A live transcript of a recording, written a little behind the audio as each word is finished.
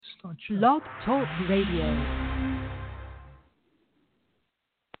Blog Talk Radio.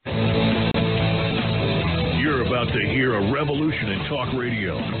 You're about to hear a revolution in talk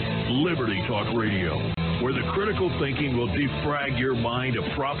radio, Liberty Talk Radio, where the critical thinking will defrag your mind of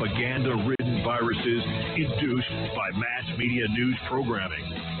propaganda-ridden viruses induced by mass media news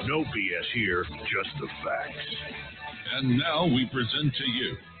programming. No BS here, just the facts. And now we present to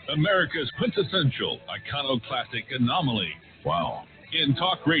you America's quintessential iconoclastic anomaly. Wow. In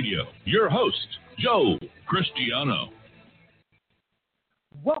talk radio, your host, Joe Cristiano.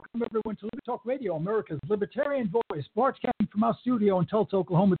 Welcome, everyone, to Liberty Talk Radio, America's libertarian voice, broadcasting from our studio in Tulsa,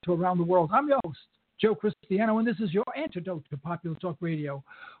 Oklahoma, to around the world. I'm your host, Joe Cristiano, and this is your antidote to popular talk radio.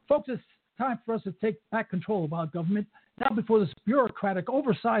 Folks, it's time for us to take back control of our government, now before this bureaucratic,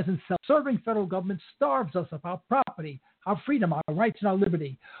 oversized, and self-serving federal government starves us of our property, our freedom, our rights, and our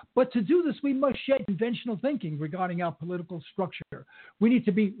liberty. But to do this, we must shed conventional thinking regarding our political structure. We need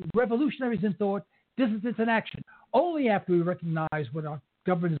to be revolutionaries in thought, dissidents in action. Only after we recognize what our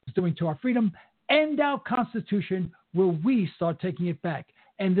government is doing to our freedom and our Constitution will we start taking it back.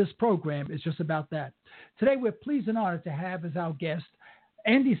 And this program is just about that. Today, we're pleased and honored to have as our guest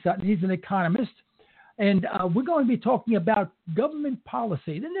Andy Sutton. He's an economist. And we're going to be talking about government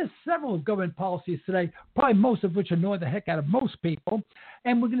policy. And there's several government policies today, probably most of which annoy the heck out of most people.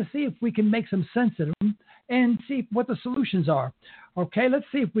 And we're going to see if we can make some sense of them and see what the solutions are. Okay, let's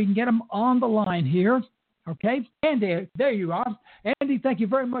see if we can get them on the line here. Okay, Andy, there you are. Andy, thank you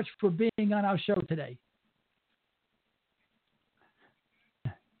very much for being on our show today.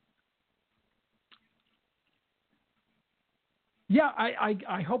 Yeah,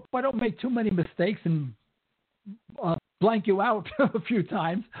 I hope I don't make too many mistakes and blank you out a few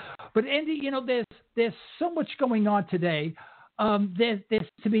times. But Andy, you know, there's so much going on today. There's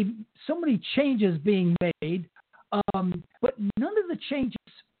to be so many changes being made, but none of the changes,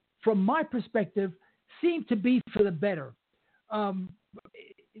 from my perspective, seem to be for the better.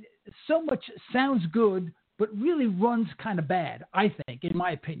 So much sounds good, but really runs kind of bad, I think, in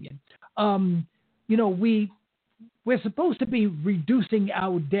my opinion. You know, we're supposed to be reducing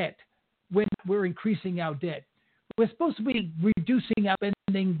our debt when we're increasing our debt. We're supposed to be reducing our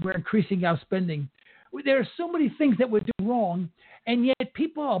spending, we're increasing our spending. There are so many things that we're doing wrong, and yet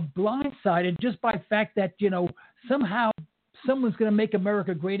people are blindsided just by the fact that, you know, somehow someone's going to make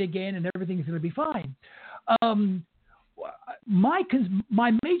America great again and everything's going to be fine.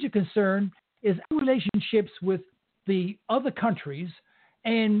 My major concern is our relationships with the other countries,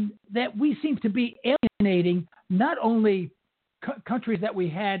 and that we seem to be alienating not only countries that we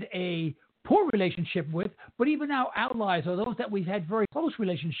had a poor relationship with, but even our allies or those that we've had very close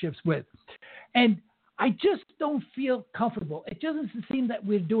relationships with. And I just don't feel comfortable. It doesn't seem that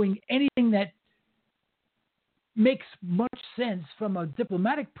we're doing anything that makes much sense from a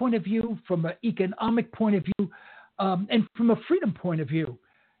diplomatic point of view, from an economic point of view, and from a freedom point of view.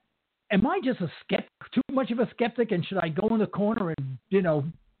 Am I just too much of a skeptic, and should I go in the corner and, you know,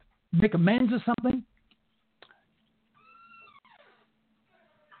 make amends or something?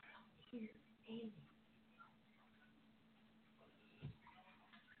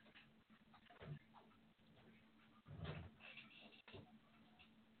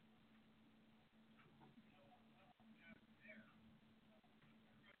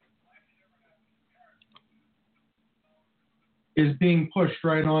 Is being pushed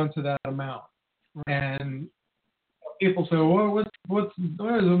right onto that amount. And people say, well, what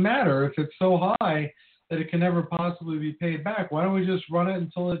does it matter if it's so high that it can never possibly be paid back? Why don't we just run it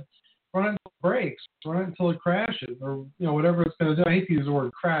until it breaks, run it until it crashes, or, you know, whatever it's going to do. I hate to use the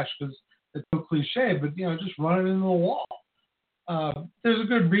word crash because it's so cliche, but, you know, just run it into the wall. There's a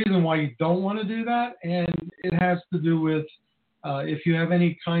good reason why you don't want to do that, and it has to do with if you have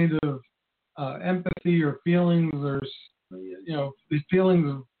any kind of empathy or feelings, or, you know, these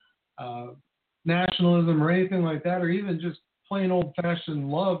feelings of nationalism or anything like that, or even just plain old-fashioned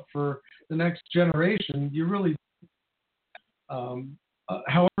love for the next generation, you really.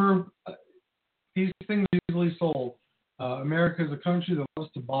 However, these things are easily sold. America is a country that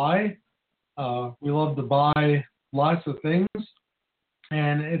loves to buy. We love to buy lots of things,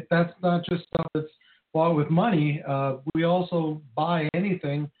 and that's not just stuff that's bought with money. We also buy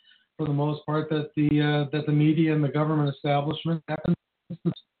anything, for the most part, that the media and the government establishment happens.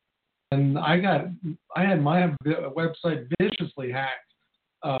 And I had my website viciously hacked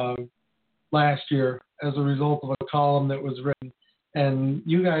last year as a result of a column that was written. And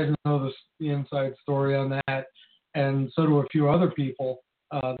you guys know the inside story on that, and so do a few other people.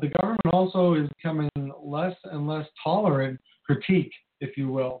 The government also is becoming less and less tolerant critique, if you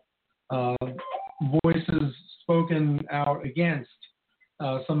will. Voices spoken out against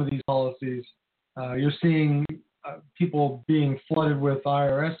some of these policies. You're seeing people being flooded with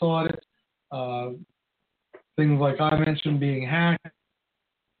IRS audits, things like I mentioned being hacked.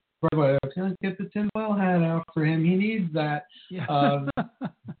 Right away, I was going to get the tinfoil hat out for him. He needs that. Yeah.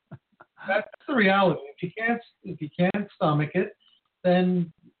 That's the reality. If you can't stomach it,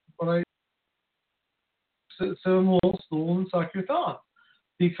 then sit in a little stool and suck your thumb,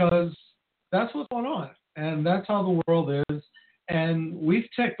 because that's what's going on, and that's how the world is. And we've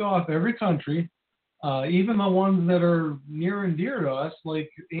ticked off every country, even the ones that are near and dear to us, like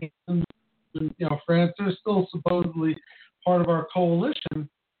England, France. They're still supposedly part of our coalition,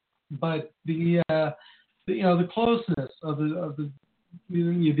 but the closeness of the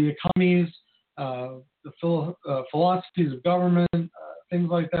economies, the philosophies of government, things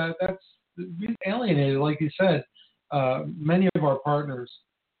like that. We've alienated, like you said, many of our partners,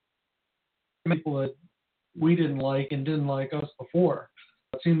 people that we didn't like and didn't like us before.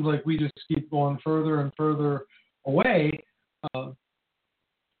 It seems like we just keep going further and further away,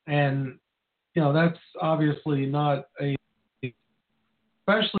 and that's obviously not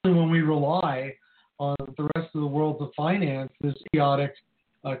especially when we rely on the rest of the world to finance this idiotic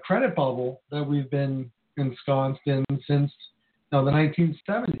credit bubble that we've been ensconced in since the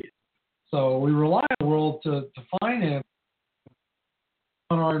 1970s. So we rely on the world to finance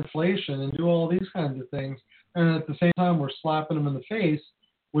on our inflation and do all these kinds of things, and at the same time we're slapping them in the face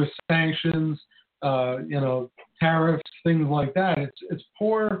with sanctions, tariffs, things like that. It's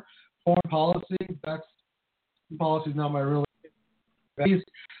poor foreign policy. Policy is not my real base,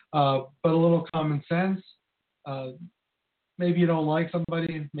 but a little common sense. Maybe you don't like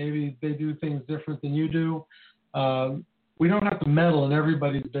somebody. Maybe they do things different than you do. We don't have to meddle in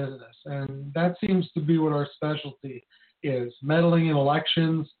everybody's business, and that seems to be what our specialty is: meddling in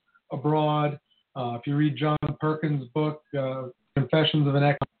elections abroad. If you read John Perkins' book, Confessions of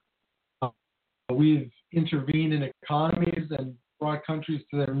an Economist, we've intervened in economies and brought countries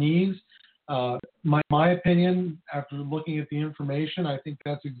to their knees. My opinion, after looking at the information, I think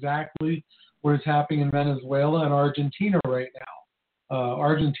that's exactly what is happening in Venezuela and Argentina right now.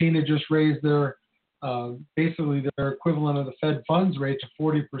 Argentina just raised their basically their equivalent of the Fed funds rate to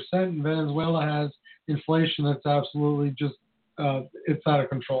 40%, and Venezuela has inflation that's absolutely just it's out of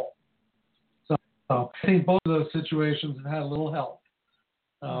control. So I think both of those situations have had a little help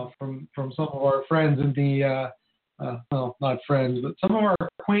from some of our friends in the well, not friends, but some of our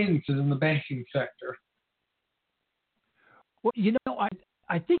acquaintances in the banking sector. Well,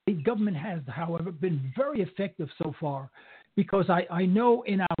 I think the government has, however, been very effective so far, because I know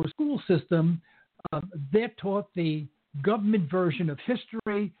in our school system, they're taught the government version of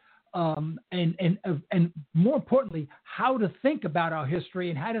history, and more importantly, how to think about our history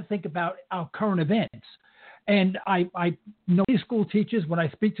and how to think about our current events. And I know these school teachers, when I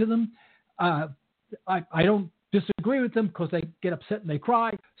speak to them, I don't disagree with them because they get upset and they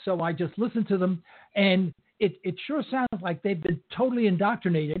cry. So I just listen to them, and it sure sounds like they've been totally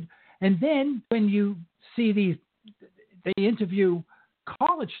indoctrinated. And then when you see they interview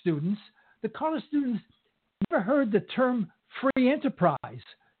college students. The college students never heard the term free enterprise,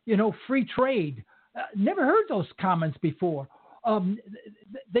 free trade. Never heard those comments before.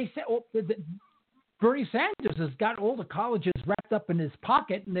 They say Bernie Sanders has got all the colleges wrapped up in his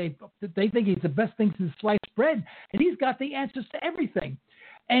pocket, and they think he's the best thing since sliced bread, and he's got the answers to everything.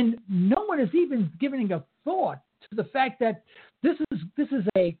 And no one is even giving a thought to the fact that this is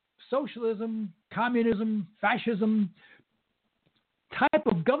a socialism, communism, fascism type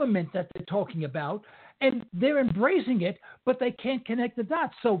of government that they're talking about, and they're embracing it, but they can't connect the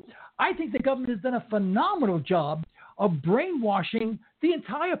dots. So I think the government has done a phenomenal job of brainwashing the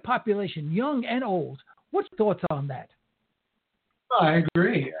entire population, young and old. What's your thoughts on that? I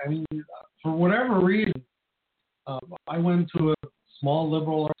agree. I mean, for whatever reason, I went to a small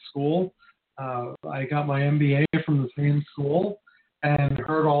liberal arts school. I got my MBA from the same school and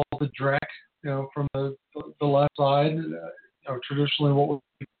heard all the dreck, from the left side. Traditionally, what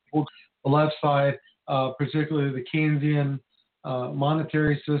we call the left side, particularly the Keynesian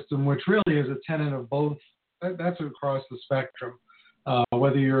monetary system, which really is a tenet of both. That's across the spectrum.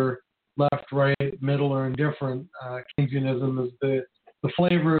 Whether you're left, right, middle, or indifferent, Keynesianism is the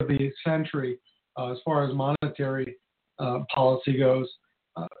flavor of the century as far as monetary policy goes.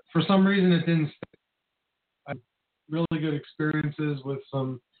 For some reason, it didn't stick. I had really good experiences with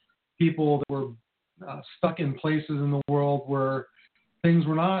some people that were stuck in places in the world where things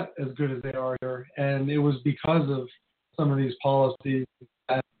were not as good as they are here, and it was because of some of these policies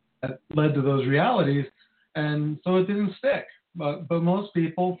that led to those realities, and so it didn't stick. But most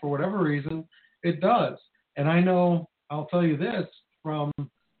people, for whatever reason, it does. And I know, I'll tell you this, from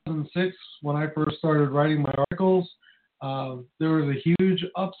 2006 when I first started writing my articles. There was a huge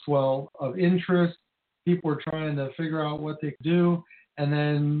upswell of interest. People were trying to figure out what they could do. And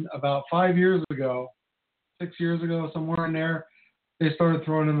then about 6 years ago, somewhere in there, they started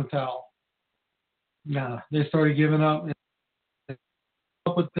throwing in the towel. They started giving up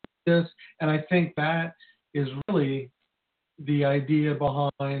with this. And I think that is really the idea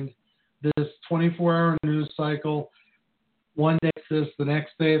behind this 24-hour news cycle. One day it's this, the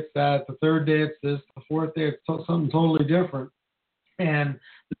next day it's that, the third day it's this, the fourth day it's something totally different. And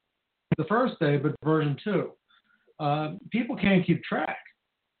the first day, but version 2, people can't keep track.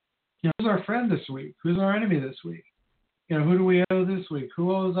 Who's our friend this week? Who's our enemy this week? Who do we owe this week?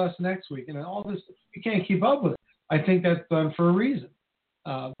 Who owes us next week? All this, you can't keep up with it. I think that's done for a reason.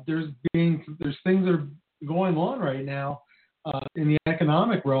 There's things that are going on right now in the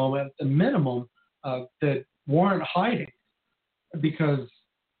economic realm at the minimum that warrant hiding, because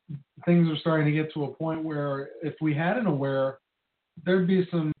things are starting to get to a point where if we had an aware, there'd be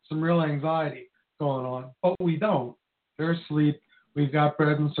some real anxiety going on, but we don't. They're asleep. We've got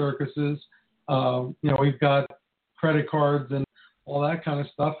bread and circuses. We've got credit cards and all that kind of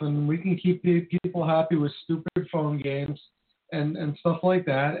stuff, and we can keep people happy with stupid phone games and stuff like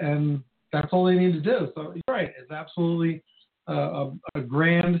that, and that's all they need to do. So you're right. It's absolutely a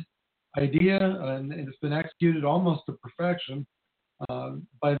grand idea, and it's been executed almost to perfection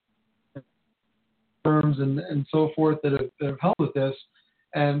by firms and so forth that have helped with this.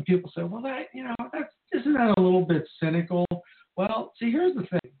 And people say, well, isn't that a little bit cynical? Well, see, here's the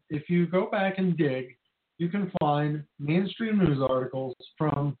thing. If you go back and dig, you can find mainstream news articles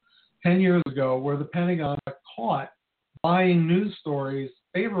from 10 years ago where the Pentagon got caught buying news stories,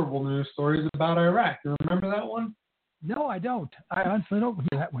 favorable news stories about Iraq. You remember that one? No, I don't. I honestly don't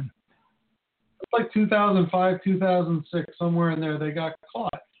remember that one. It's like 2005, 2006, somewhere in there, they got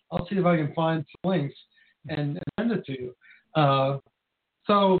caught. I'll see if I can find some links and send it to you.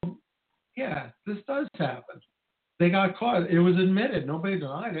 So, yeah, this does happen. They got caught. It was admitted. Nobody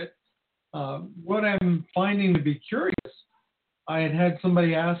denied it. What I'm finding to be curious, I had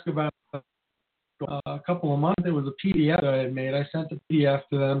somebody ask about a couple of months. It was a PDF that I had made. I sent the PDF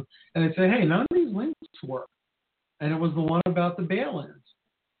to them, and they said, hey, none of these links work. And it was the one about the bail-ins.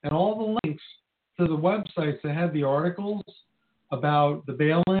 And all the links to the websites that had the articles about the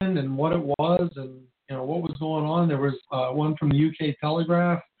bail-in and what it was and what was going on. There was one from the UK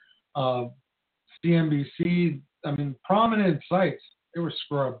Telegraph, CNBC. I mean, prominent sites. They were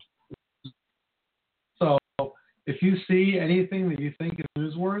scrubbed. So if you see anything that you think is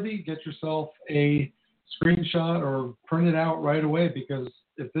newsworthy, get yourself a screenshot or print it out right away, because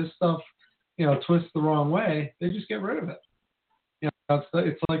if this stuff, twists the wrong way, they just get rid of it.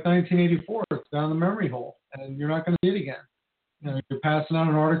 It's like 1984. It's down the memory hole, and you're not going to see it again. You're passing out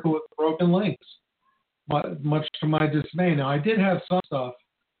an article with broken links, much to my dismay. Now, I did have some stuff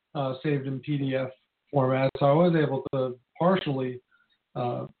saved in PDF format, so I was able to partially,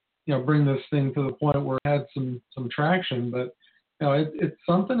 bring this thing to the point where it had some traction. But it's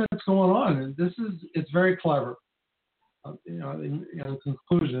something that's going on, and it's very clever. In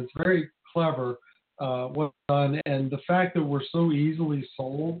conclusion, it's very clever what's done, and the fact that we're so easily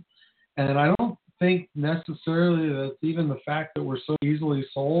sold, and I don't think necessarily that it's even the fact that we're so easily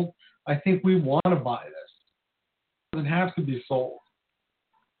sold. I think we want to buy this. It doesn't have to be sold,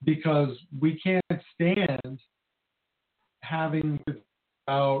 because we can't stand having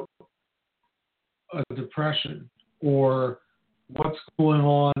about a depression or what's going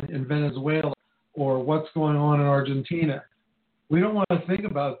on in Venezuela or what's going on in Argentina. We don't want to think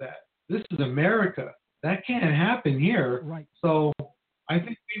about that. This is America. That can't happen here. Right. So I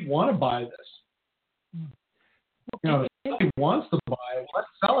think we want to buy this. If somebody wants to buy it, let's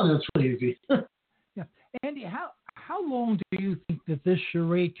sell it. It's really easy. Yeah. Andy, how long do you think that this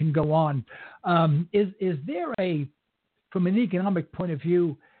charade can go on? Is there from an economic point of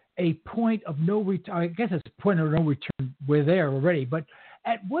view, a point of no return? I guess it's a point of no return. We're there already. But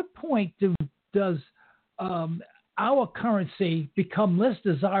at what point does our currency become less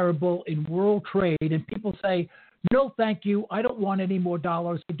desirable in world trade, and people say, no, thank you. I don't want any more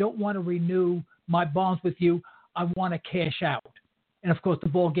dollars. I don't want to renew my bonds with you. I want to cash out. And, of course, the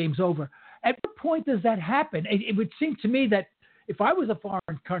ball game's over. At what point does that happen? It would seem to me that if I was a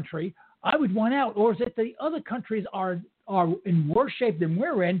foreign country, I would want out. Or is it the other countries are in worse shape than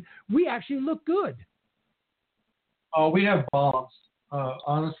we're in? We actually look good. We have bombs.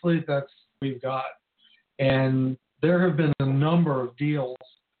 Honestly, that's what we've got. And there have been a number of deals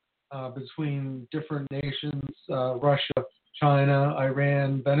between different nations, Russia, China,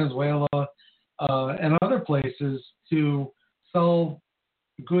 Iran, Venezuela, and other places to sell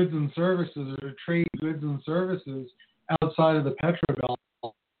goods and services or trade goods and services outside of the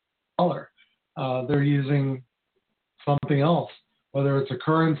petrodollar. They're using something else, whether it's a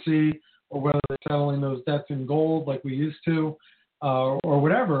currency or whether they're settling those debts in gold like we used to, or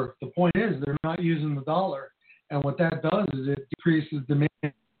whatever. The point is they're not using the dollar. And what that does is it decreases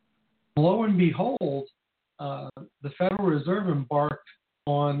demand. Lo and behold, the Federal Reserve embarked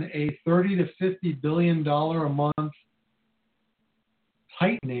on a $30 to $50 billion a month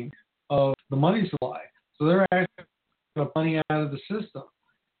tightening of the money supply. So they're actually taking money out of the system.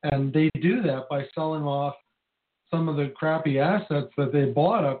 And they do that by selling off some of the crappy assets that they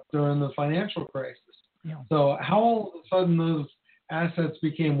bought up during the financial crisis. Yeah. So how all of a sudden those assets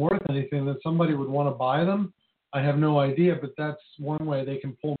became worth anything that somebody would want to buy them, I have no idea, but that's one way they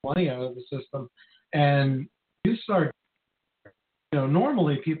can pull money out of the system. And you start,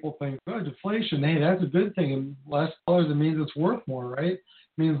 normally people think, oh, deflation, hey, that's a good thing. And less dollars, it means it's worth more, right? It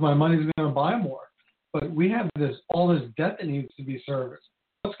means my money's going to buy more. But we have all this debt that needs to be serviced.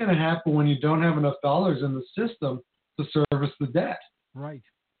 What's going to happen when you don't have enough dollars in the system to service the debt? Right.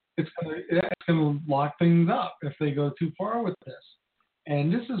 It's going to lock things up if they go too far with this.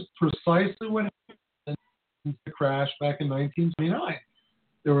 And this is precisely what happened in the crash back in 1929.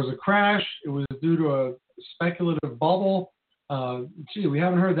 There was a crash. It was due to a speculative bubble. We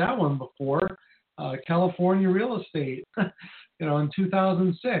haven't heard that one before. California real estate, in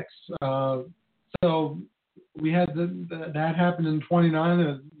 2006. So we had that happened in 29.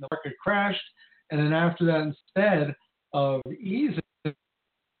 The market crashed, and then after that, instead of easing,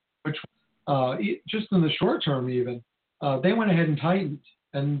 which just in the short term even, they went ahead and tightened,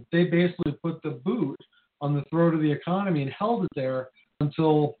 and they basically put the boot on the throat of the economy and held it there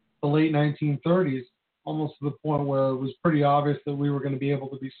until the late 1930s, almost to the point where it was pretty obvious that we were going to be able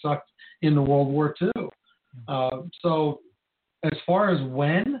to be sucked into World War II. So as far as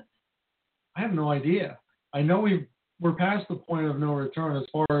when, I have no idea. I know we're past the point of no return as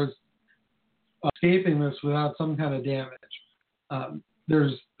far as escaping this without some kind of damage.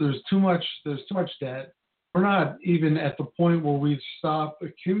 There's too much debt. We're not even at the point where we've stopped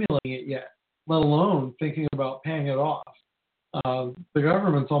accumulating it yet, let alone thinking about paying it off. The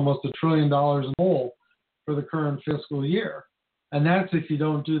government's almost $1 trillion in hole for the current fiscal year, and that's if you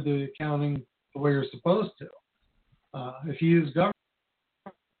don't do the accounting the way you're supposed to. If you use government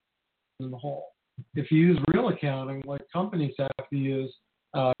in the hole, if you use real accounting like companies have to use,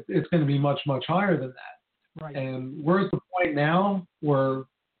 it's going to be much, much higher than that. Right. And we're at the point now where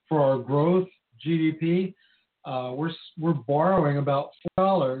for our growth, GDP, we're borrowing about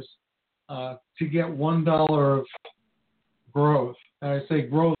 $4 to get $1 of growth. And I say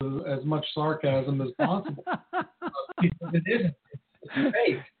growth with as much sarcasm as possible. It isn't. It's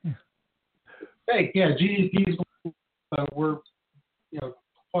fake. It's fake. Yeah, GDP is we're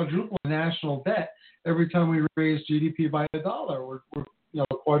quadrupling national debt every time we raise GDP by $1. We're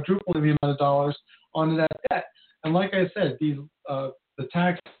quadrupling the amount of dollars onto that debt. And like I said, these the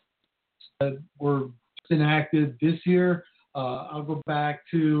tax that were enacted this year, I'll go back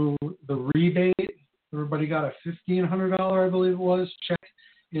to the rebate. Everybody got a $1,500, I believe it was, check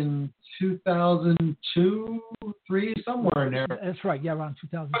in 2002, 3, somewhere in there. That's right. Yeah, around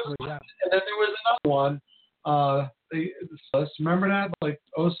 2003. Yeah. And then there was another one. Remember that, like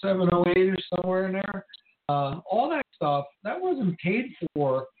 07, 08 or somewhere in there? All that stuff, that wasn't paid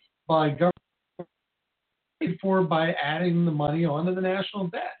for by government, paid for by adding the money onto the national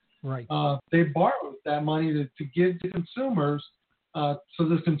debt. Right. They borrowed that money to give to consumers so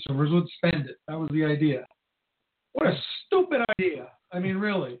the consumers would spend it. That was the idea. What a stupid idea. I mean,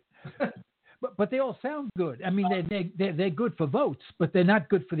 really. But they all sound good. I mean, they're good for votes, but they're not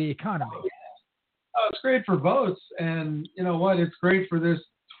good for the economy. Oh, it's great for votes, and you know what? It's great for this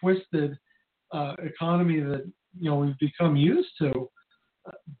twisted economy that we've become used to.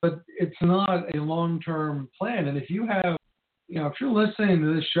 But it's not a long-term plan. And if you have, if you're listening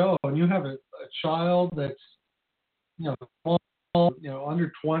to this show and you have a child that's,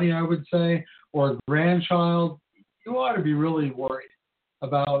 under 20, I would say, or a grandchild, you ought to be really worried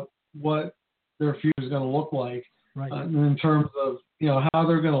about what their future is going to look like. Right. In terms of how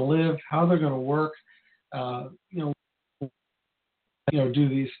they're going to live, how they're going to work, do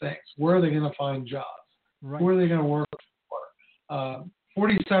these things. Where are they going to find jobs? Right. Who are they going to work for?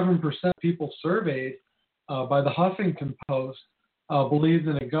 47% of people surveyed by the Huffington Post believed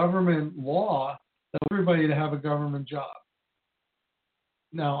in a government law that everybody to have a government job.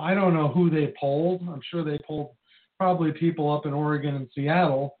 Now, I don't know who they polled. I'm sure they polled probably people up in Oregon and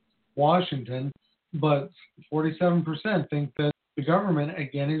Seattle, Washington, but 47% think that the government,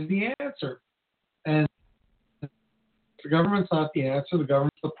 again, is the answer. And The government's not the answer. The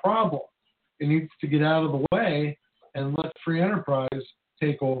government's the problem. It needs to get out of the way and let free enterprise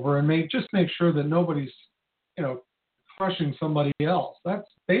take over and make sure that nobody's, crushing somebody else. That's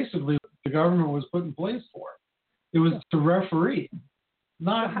basically what the government was put in place for. It was to referee,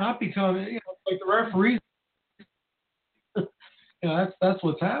 not become, like the referees. That's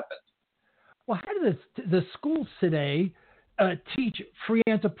what's happened. Well, how do the schools today teach free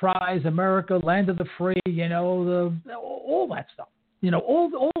enterprise, America, land of the free, all that stuff,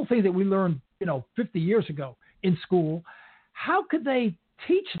 all the things that we learned, 50 years ago in school? How could they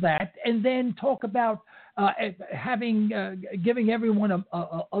teach that and then talk about giving everyone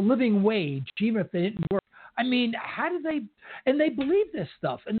a living wage, even if they didn't work? I mean, how do they? And they believe this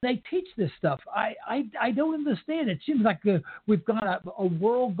stuff, and they teach this stuff. I don't understand. It seems like we've got a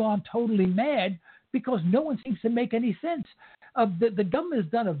world gone totally mad because no one seems to make any sense. The government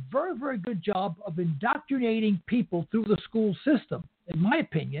has done a very, very good job of indoctrinating people through the school system, in my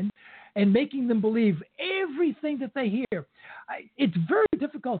opinion, and making them believe everything that they hear. It's very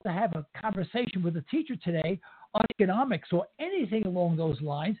difficult to have a conversation with a teacher today on economics or anything along those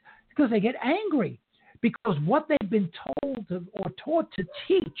lines because they get angry. Because what they've been told or taught to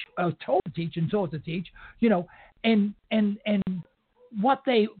teach, and taught to teach, and what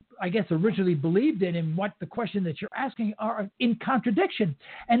they, I guess, originally believed in and what the question that you're asking are in contradiction,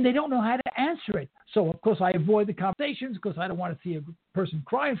 and they don't know how to answer it. So, of course, I avoid the conversations because I don't want to see a person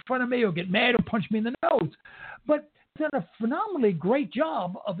cry in front of me or get mad or punch me in the nose. But they've done a phenomenally great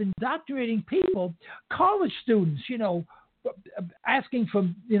job of indoctrinating people, college students, asking for,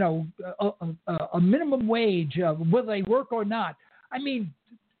 a minimum wage, whether they work or not. I mean,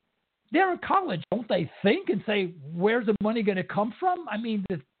 they're in college. Don't they think and say, where's the money going to come from? I mean,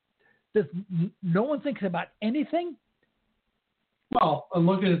 does no one thinks about anything? Well, and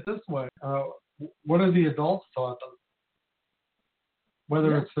look at it this way. What are the adults taught them?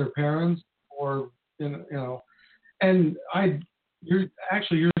 Whether it's their parents or, and you're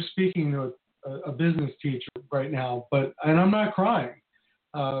speaking to a business teacher right now, and I'm not crying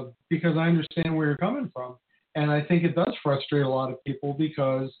because I understand where you're coming from. And I think it does frustrate a lot of people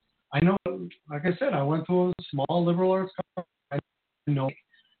because I know, like I said, I went to a small liberal arts college. I know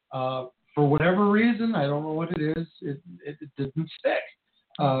for whatever reason, I don't know what it is, it didn't stick.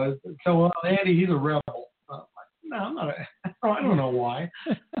 So Andy, he's a rebel. No, I'm not. I don't know why.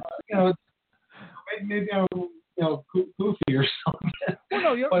 Maybe I'm goofy or something. Well,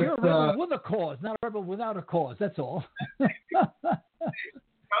 no, you're a rebel with a cause, not a rebel without a cause. That's all.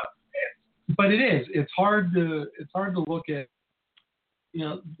 But it is. It's hard to look at,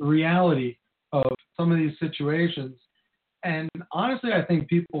 the reality of some of these situations. And honestly, I think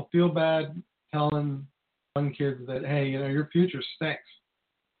people feel bad telling young kids that, hey, your future stinks.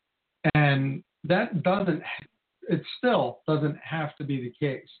 And that still doesn't have to be the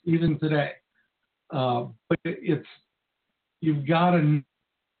case, even today. But you've got to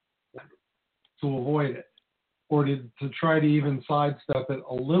avoid it or to try to even sidestep it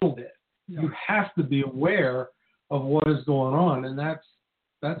a little bit. Yeah. You have to be aware of what is going on, and that's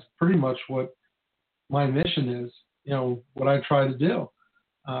pretty much what my mission is. What I try to do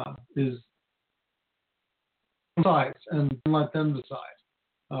is decide and let them decide.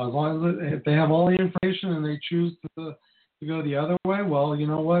 As long as if they have all the information and they choose to go the other way, well, you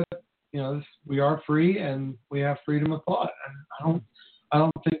know what? We are free and we have freedom of thought. And I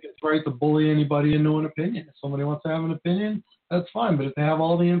don't think it's right to bully anybody into an opinion. If somebody wants to have an opinion, that's fine. But if they have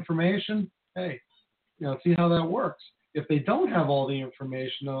all the information, hey, see how that works. If they don't have all the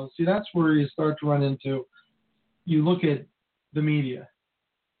information, though, see, that's where you start to run into. You look at the media.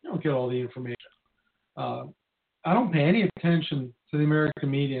 You don't get all the information. I don't pay any attention to the American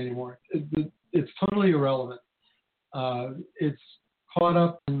media anymore. It's totally irrelevant. It's caught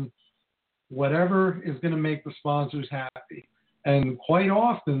up in whatever is going to make the sponsors happy. And quite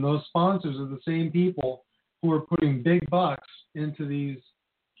often, those sponsors are the same people who are putting big bucks into these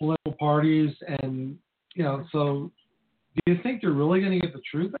political parties. And, so do you think you're really going to get the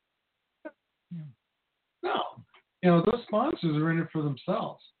truth? No. Those sponsors are in it for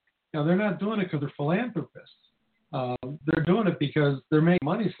themselves. They're not doing it because they're philanthropists. They're doing it because they're making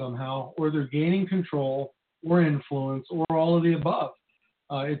money somehow, or they're gaining control or influence or all of the above.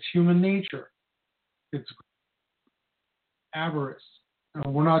 It's human nature. It's avarice.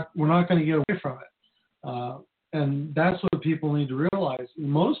 We're not going to get away from it. And that's what people need to realize.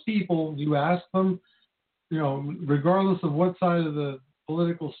 Most people, you ask them, regardless of what side of the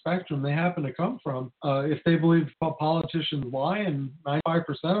political spectrum they happen to come from, if they believe politicians lie, and 95%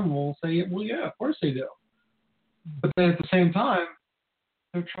 of them will say, well, yeah, of course they do. But then at the same time,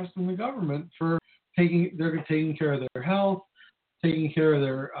 they're trusting the government for taking care of their health, taking care of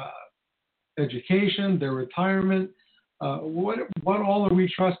their education, their retirement. What all are we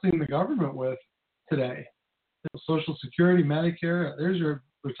trusting the government with today? Social Security, Medicare. There's your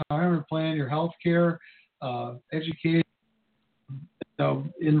retirement plan, your health care, education,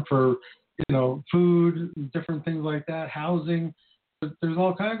 in for food, different things like that, housing. There's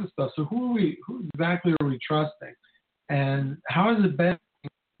all kinds of stuff. So who exactly are we trusting? And how is it benefiting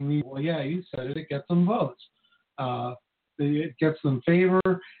me? Well, yeah, you said it. It gets them votes. It gets them favor.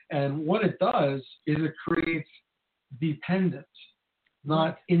 And what it does is it creates dependence,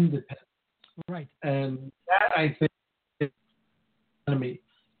 not independence. Right. And that, I think, is the enemy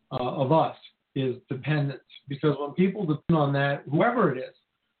of us, is dependence. Because when people depend on that, whoever it is,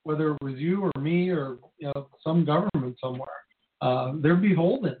 whether it was you or me or some government somewhere, they're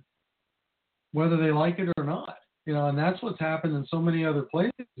beholden, whether they like it or not. And that's what's happened in so many other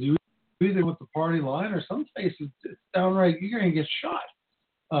places. You either with the party line, or some places it's downright you're going to get shot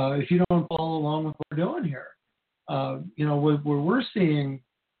if you don't follow along with what we're doing here. What we're seeing,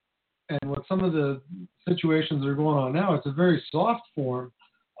 and what some of the situations that are going on now, it's a very soft form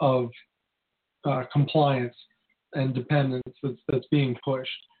of compliance and dependence that's being pushed.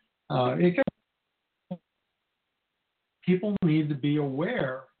 People need to be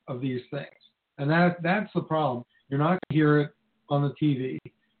aware of these things, and that's the problem. You're not going to hear it on the TV.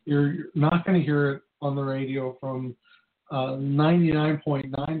 You're not going to hear it on the radio from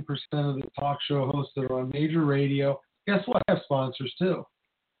 99.9% of the talk show hosts that are on major radio. Guess what? Have sponsors too.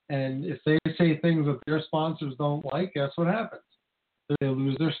 And if they say things that their sponsors don't like, guess what happens? They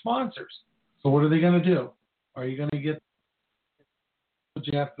lose their sponsors. So what are they going to do? Are you going to get? That's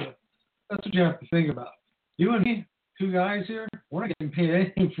what you have to think about. You and me, two guys here, we're not getting paid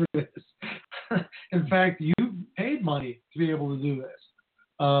anything for this. In fact, you paid money to be able to do this.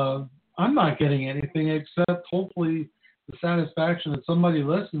 I'm not getting anything except hopefully the satisfaction that somebody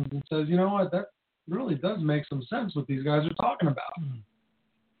listens and says, you know what, that really does make some sense what these guys are talking about.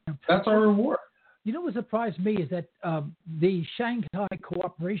 That's our reward. What surprised me is that the Shanghai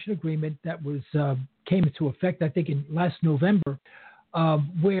Cooperation Agreement that was came into effect, I think, in last November,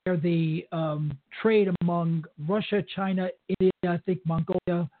 where the trade among Russia, China, India, I think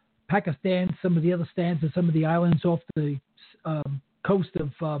Mongolia, Pakistan, some of the other stands, and some of the islands off the coast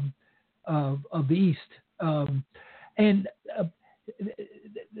of the east, and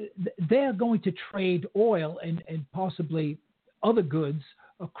they're going to trade oil and possibly other goods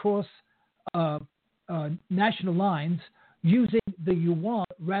across national lines using the yuan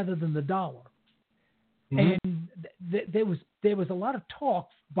rather than the dollar. Mm-hmm. And there was a lot of talk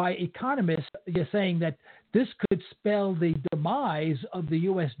by economists saying that this could spell the demise of the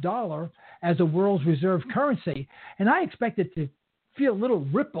U.S. dollar as a world's reserve currency. And I expected to feel a little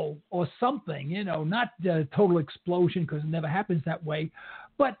ripple or something, not a total explosion because it never happens that way.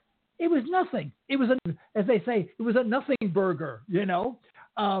 But it was nothing. It was, as they say, it was a nothing burger, Just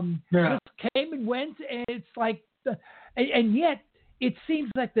came and went, and it's like, and yet it seems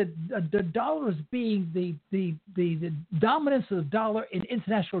like the dollar is being the dominance of the dollar in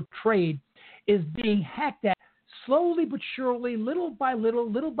international trade is being hacked at slowly but surely, little by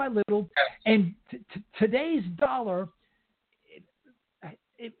little. And today's dollar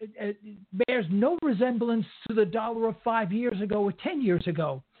it bears no resemblance to the dollar of 5 years ago or 10 years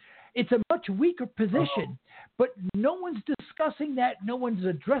ago. It's a much weaker position, but no one's discussing that. No one's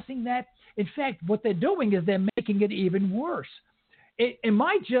addressing that. In fact, what they're doing is they're making it even worse. Am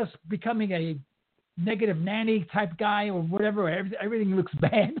I just becoming a negative Nanny type guy or whatever? Everything looks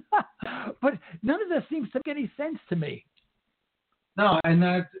bad, but none of this seems to make any sense to me. No, and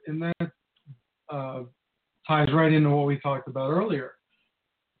that ties right into what we talked about earlier.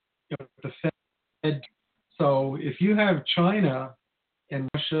 The Fed. So if you have China and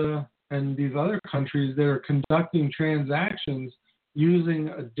Russia and these other countries that are conducting transactions using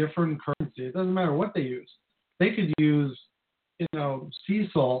a different currency, it doesn't matter what they use. They could use, sea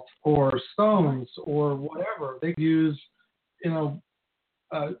salt or stones or whatever. They could use,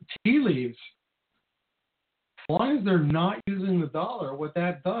 tea leaves. As long as they're not using the dollar, what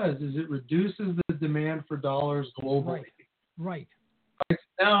that does is it reduces the demand for dollars globally. Right.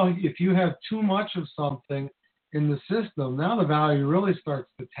 Now, if you have too much of something in the system, now the value really starts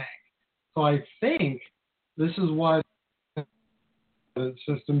to tank. So I think this is why the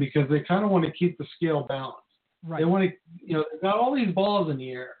system, because they kind of want to keep the scale balanced. Right. They want to, they've got all these balls in the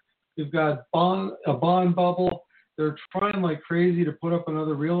air. They've got a bond bubble. They're trying like crazy to put up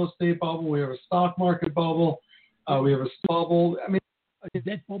another real estate bubble. We have a stock market bubble. We have a bubble. I mean, a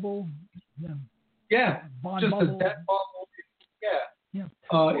debt bubble. Yeah. Bond just bubble. A debt bubble. Yeah. Yeah.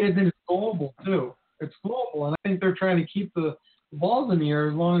 And it's global too. It's global, and I think they're trying to keep the balls in the air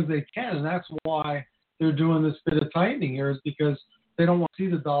as long as they can, and that's why they're doing this bit of tightening here, is because they don't want to see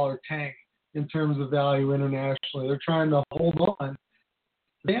the dollar tank in terms of value internationally. They're trying to hold on to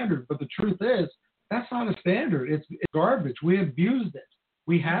the standard, but the truth is that's not a standard. It's garbage. We abused it.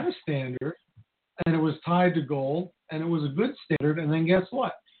 We had a standard, and it was tied to gold, and it was a good standard, and then guess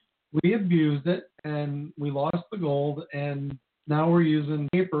what? We abused it, and we lost the gold, and now we're using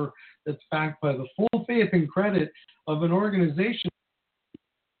paper that's backed by the full faith and credit of an organization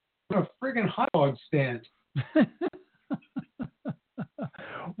on a friggin' hot dog stand.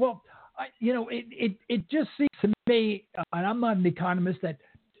 Well, it just seems to me, and I'm not an economist, that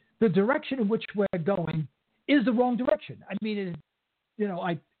the direction in which we're going is the wrong direction. I mean,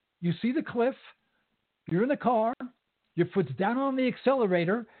 you see the cliff, you're in the car, your foot's down on the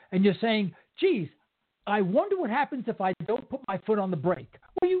accelerator, and you're saying, geez, I wonder what happens if I don't put my foot on the brake.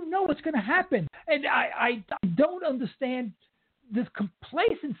 Well, you know what's going to happen. And I don't understand this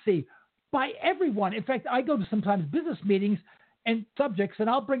complacency by everyone. In fact, I go to sometimes business meetings and subjects, and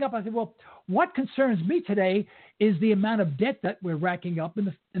I'll bring up, I say, well, what concerns me today is the amount of debt that we're racking up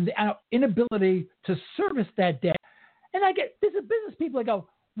and the inability to service that debt. And there's a business people that go,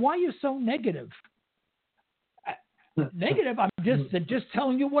 why are you so negative? Negative? I'm just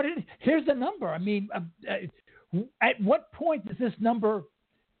telling you what it is. Here's the number. I mean, at what point does this number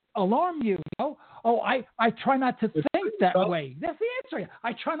alarm you? Oh, I try not to think that way. That's the answer.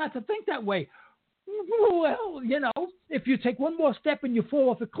 I try not to think that way. Well, if you take one more step and you fall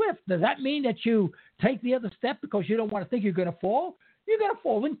off a cliff, does that mean that you take the other step because you don't want to think you're going to fall? You're going to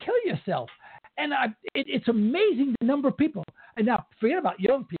fall and kill yourself. And it's amazing the number of people. And now, forget about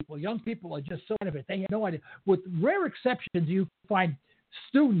young people. Young people are just so out of it. They have no idea. With rare exceptions, you find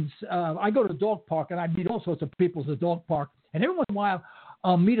students. I go to the dog park, and I meet all sorts of people at the dog park. And every once in a while,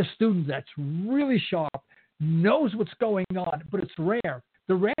 I'll meet a student that's really sharp, knows what's going on, but it's rare.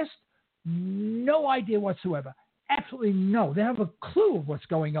 The rest, no idea whatsoever. Absolutely no. They have a clue of what's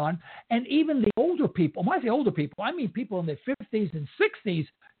going on. And even the older people, when I say older people, I mean people in their 50s and 60s,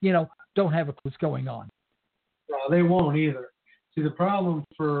 don't have a clue what's going on. No, they won't either. See, the problem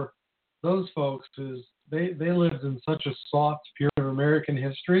for those folks is they lived in such a soft period of American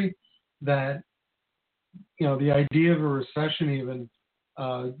history that, the idea of a recession even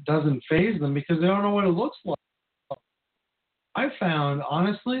doesn't faze them because they don't know what it looks like. I found,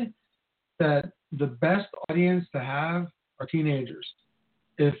 honestly, that the best audience to have are teenagers.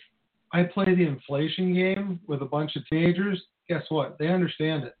 If I play the inflation game with a bunch of teenagers, guess what? They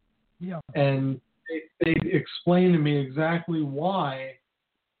understand it. Yeah. And they explain to me exactly why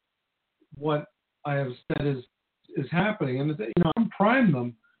what I have said is happening. And, I'm priming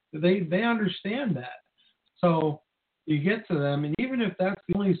them. They understand that. So you get to them, and even if that's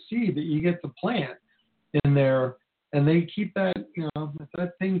the only seed that you get to plant in there, and they keep that, if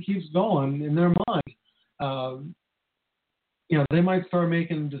that thing keeps going in their mind, they might start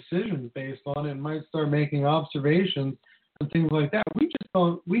making decisions based on it and might start making observations and things like that.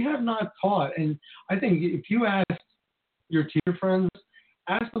 We have not taught. And I think if you ask your teacher friends,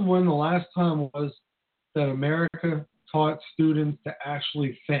 ask them when the last time was that America taught students to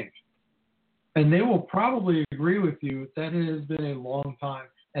actually think. And they will probably agree with you that it has been a long time.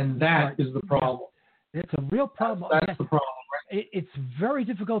 And that is the problem. It's a real problem. That's the problem, right? It's very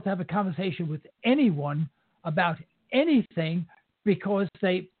difficult to have a conversation with anyone about anything because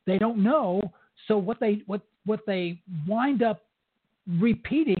they don't know. So what they wind up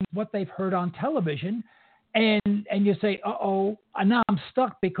repeating what they've heard on television, and you say, now I'm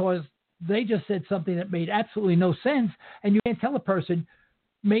stuck because they just said something that made absolutely no sense, and you can't tell a person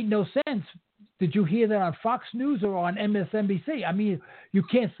made no sense. Did you hear that on Fox News or on MSNBC? I mean, you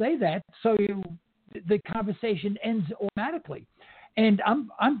can't say that, so the conversation ends automatically. And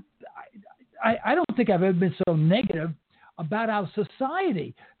I don't think I've ever been so negative about our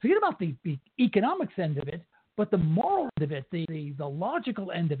society. Forget about the economics end of it, but the moral end of it, the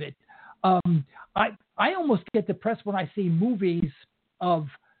logical end of it. I almost get depressed when I see movies of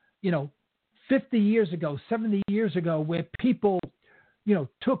 50 years ago, 70 years ago, where people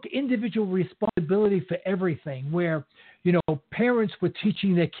took individual responsibility for everything, where, parents were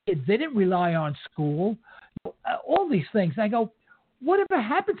teaching their kids. They didn't rely on school, all these things. I go, whatever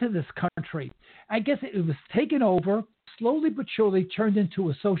happened to this country? I guess it was taken over, slowly but surely turned into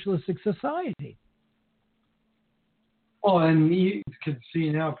a socialistic society. Well, and you can see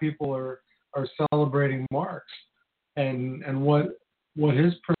now people are celebrating Marx and what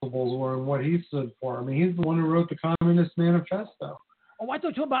his principles were and what he stood for. I mean, he's the one who wrote the Communist Manifesto. Oh, I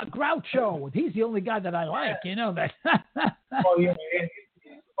thought you were about Groucho. He's the only guy that I like, that. Well, yeah,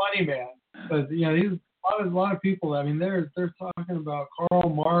 funny man. But these a lot of people. I mean, they're talking about Karl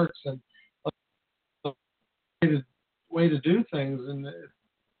Marx and the way to do things. And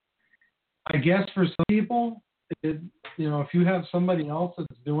I guess for some people, if you have somebody else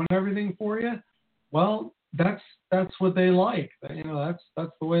that's doing everything for you, well, that's what they like. That's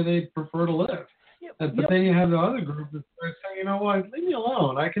the way they prefer to live. Yeah, but then you have the other group that's saying, you know what, leave me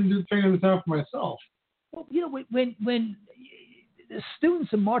alone. I can figure this out for myself. Well, when the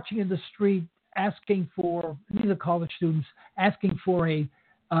students are marching in the street asking for, these are college students, asking for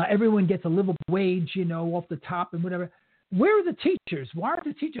everyone gets a livable wage, off the top and whatever. Where are the teachers? Why aren't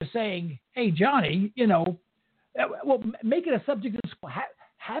the teachers saying, hey, Johnny, make it a subject of school.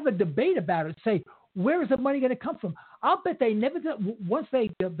 Have a debate about it. Say, where is the money going to come from? I'll bet they never do. Once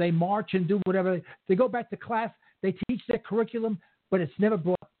they march and do whatever, they go back to class, they teach their curriculum, but it's never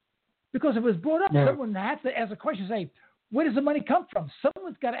brought up. Because if it was brought up, someone has to ask a question, say, where does the money come from?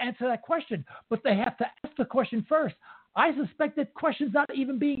 Someone's got to answer that question, but they have to ask the question first. I suspect that question's not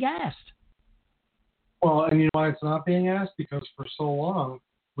even being asked. Well, and you know why it's not being asked? Because for so long,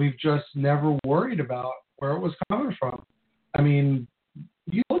 we've just never worried about where it was coming from. I mean,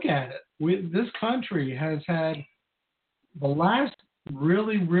 you look at it. This country has had the last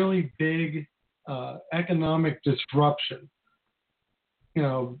really, really big economic disruption.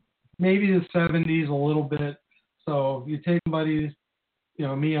 Maybe the 70s a little bit. So you take somebody,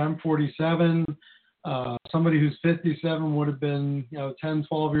 me, I'm 47. Somebody who's 57 would have been, 10,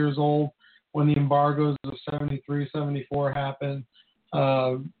 12 years old when the embargoes of 73, 74 happened.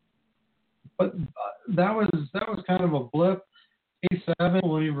 But that was kind of a blip. 87,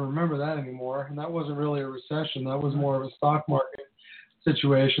 won't even remember that anymore. And that wasn't really a recession. That was more of a stock market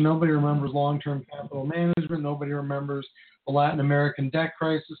situation. Nobody remembers long-term capital management. Nobody remembers the Latin American debt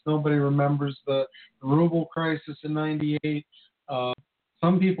crisis. Nobody remembers the ruble crisis in 98.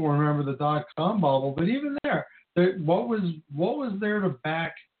 Some people remember the dot-com bubble, but even there, what was there to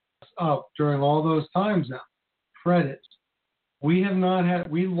back us up during all those times now? Credit. We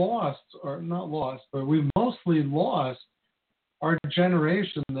we've mostly lost our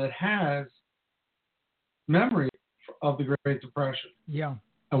generation that has memory of the Great Depression. Yeah.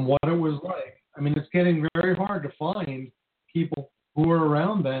 And what it was like. I mean, it's getting very hard to find people who were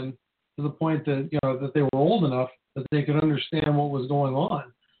around then to the point that, that they were old enough that they could understand what was going on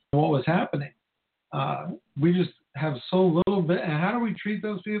and what was happening. We just have so little bit. And how do we treat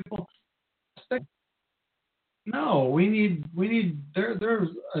those people? No, we need, there's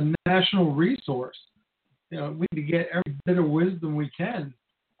a national resource. We need to get every bit of wisdom we can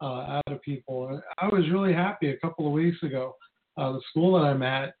out of people. And I was really happy a couple of weeks ago. The school that I'm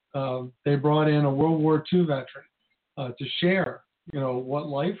at, they brought in a World War II veteran to share, what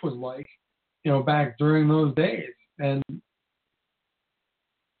life was like, back during those days. And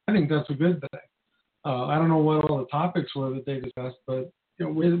I think that's a good thing. I don't know what all the topics were that they discussed, but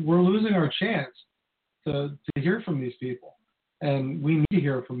we're losing our chance to hear from these people. And we need to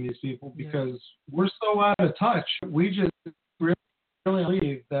hear from these people because we're so out of touch. We just really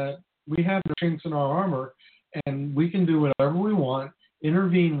believe that we have the chinks in our armor and we can do whatever we want,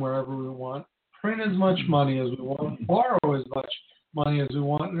 intervene wherever we want, print as much money as we want, borrow as much money as we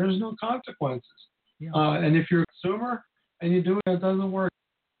want, and there's no consequences. Yeah. And if you're a consumer and you do it, it doesn't work.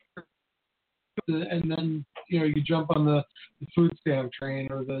 And then, you jump on the food stamp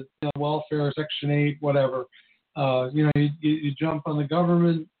train or the welfare Section 8, whatever. You jump on the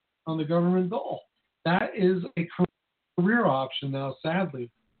government dole. That is a career option now, sadly,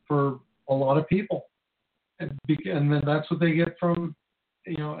 for a lot of people. And then that's what they get from,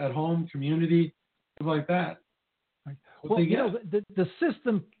 at home, community, things like that. Right. Well, the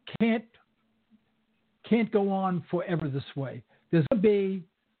system can't go on forever this way. There's going to be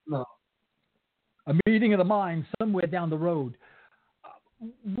a meeting of the minds somewhere down the road.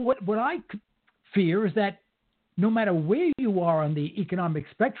 What I fear is that no matter where you are on the economic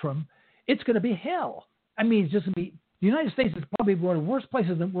spectrum, it's going to be hell. I mean, it's just going to be. The United States is probably one of the worst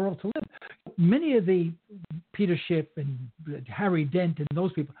places in the world to live. Many of the Peter Schiff and Harry Dent and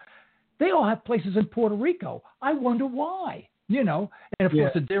those people, they all have places in Puerto Rico. I wonder why, And of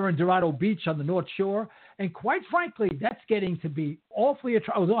course, the Dorado Beach on the North Shore. And quite frankly, that's getting to be awfully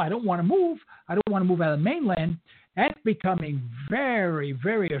attractive. Although I don't want to move. I don't want to move out of the mainland. That's becoming very,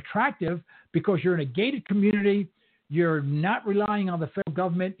 very attractive because you're in a gated community. You're not relying on the federal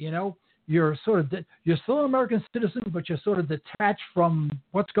government, You're you're still an American citizen, but you're sort of detached from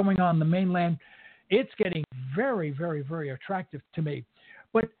what's going on in the mainland. It's getting very, very, very attractive to me.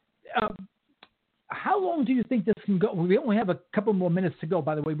 But how long do you think this can go? We only have a couple more minutes to go,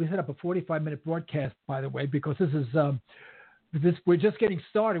 by the way. We set up a 45-minute broadcast, by the way, because this is we're just getting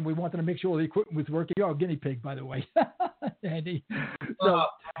started. We wanted to make sure the equipment was working. You're a guinea pig, by the way, Andy. So,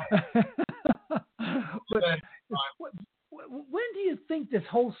 but when do you think this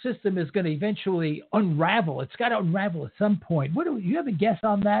whole system is going to eventually unravel? It's got to unravel at some point. You have a guess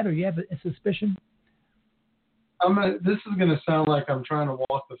on that, or you have a suspicion? This is going to sound like I'm trying to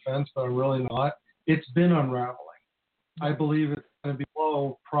walk the fence, but I'm really not. It's been unraveling. I believe it's going to be a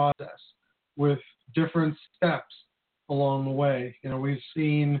slow process with different steps along the way. We've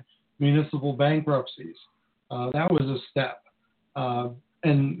seen municipal bankruptcies. That was a step.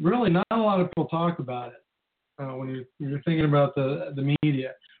 And really not a lot of people talk about it when you're thinking about the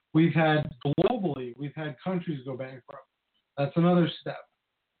media. We've had countries go bankrupt. That's another step.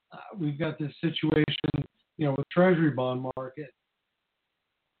 We've got this situation, with Treasury bond market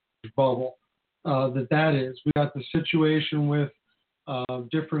bubble that is. We've got the situation with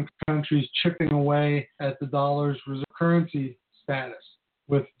different countries chipping away at the dollar's reserve currency status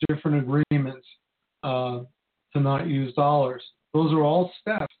with different agreements to not use dollars. Those are all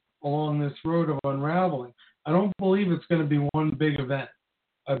steps along this road of unraveling. I don't believe it's going to be one big event.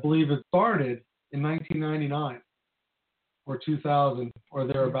 I believe it started in 1999 or 2000 or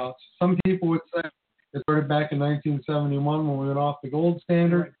thereabouts. Some people would say it started back in 1971 when we went off the gold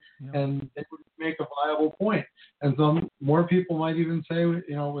standard, and they would make a viable point. And some more people might even say, it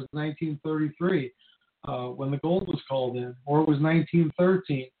was 1933 when the gold was called in, or it was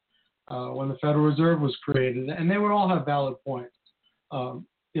 1913 when the Federal Reserve was created, and they would all have valid points. In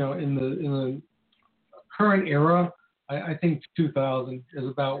the current era, I think 2000 is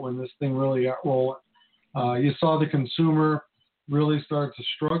about when this thing really got rolling. You saw the consumer really start to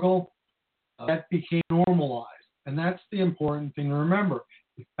struggle. That became normalized, and that's the important thing to remember.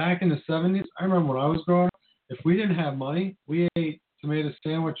 Back in the 70s, I remember when I was growing up, if we didn't have money, we ate tomato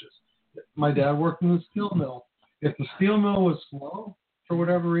sandwiches. My dad worked in the steel mill. If the steel mill was slow for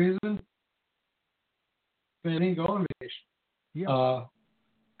whatever reason, they didn't go on vacation. Yeah.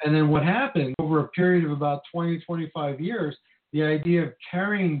 And then what happened over a period of about 20, 25 years, the idea of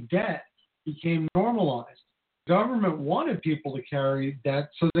carrying debt became normalized. Government wanted people to carry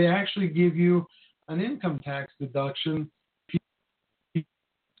debt, so they actually give you an income tax deduction.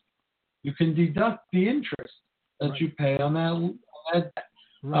 You can deduct the interest that you pay on that debt.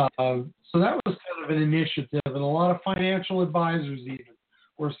 Right. So that was kind of an initiative, and a lot of financial advisors even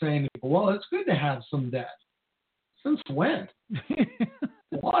were saying to people, well, it's good to have some debt. Since when?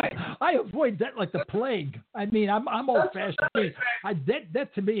 Why? I avoid debt like the plague. I mean, I'm old-fashioned.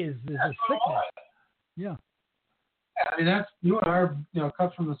 Debt to me is a sickness. Yeah. I mean, that's you and I are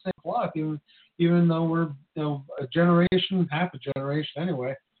cut from the same cloth, even though we're a generation, half a generation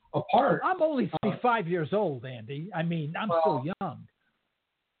anyway, apart. I'm only 35 years old, Andy. I mean, I'm still young.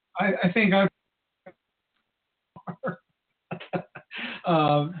 I think I'm.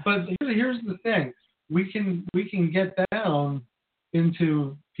 But here's the thing: we can get down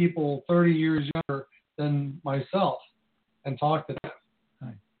into people 30 years younger than myself and talk to them.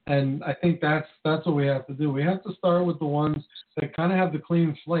 Right. And I think that's what we have to do. We have to start with the ones that kind of have the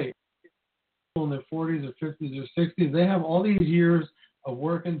clean slate. People in their 40s or 50s or 60s, they have all these years of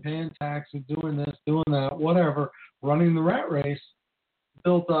working, paying taxes, doing this, doing that, whatever, running the rat race,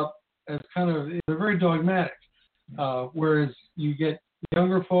 built up as kind of, they're very dogmatic. Whereas you get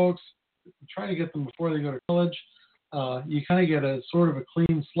younger folks, try to get them before they go to college, you kind of get a sort of a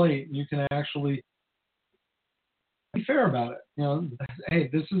clean slate. You can actually be fair about it. Hey,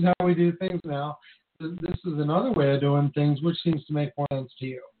 this is how we do things now. This is another way of doing things, which seems to make more sense to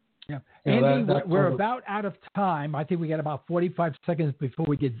you. Yeah. Andy, we're about out of time. I think we got about 45 seconds before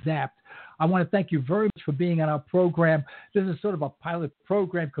we get zapped. I want to thank you very much for being on our program. This is sort of a pilot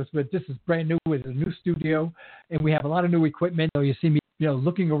program because this is brand new. It's a new studio, and we have a lot of new equipment. So you see me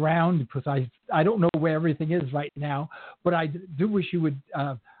looking around because I don't know where everything is right now, but I do wish you would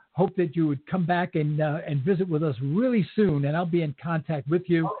hope that you would come back and visit with us really soon, and I'll be in contact with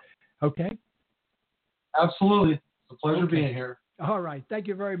you. Okay? Absolutely. It's a pleasure being here. All right. Thank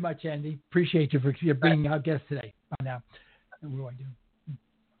you very much, Andy. Appreciate you for being our guest today. Bye now. What do I do?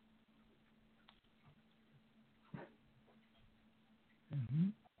 Mm-hmm.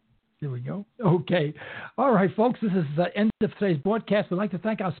 There we go. Okay. All right, folks. This is the end of today's broadcast. We'd like to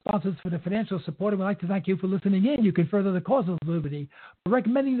thank our sponsors for the financial support, and we'd like to thank you for listening in. You can further the cause of liberty by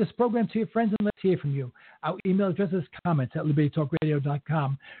recommending this program to your friends, and let's hear from you. Our email address is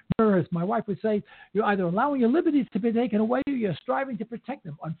comments@libertytalkradio.com. Remember, as my wife would say, you're either allowing your liberties to be taken away or you're striving to protect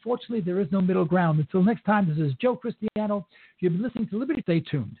them. Unfortunately, there is no middle ground. Until next time, this is Joe Cristiano. If you've been listening to Liberty, stay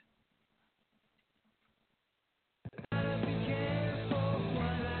tuned.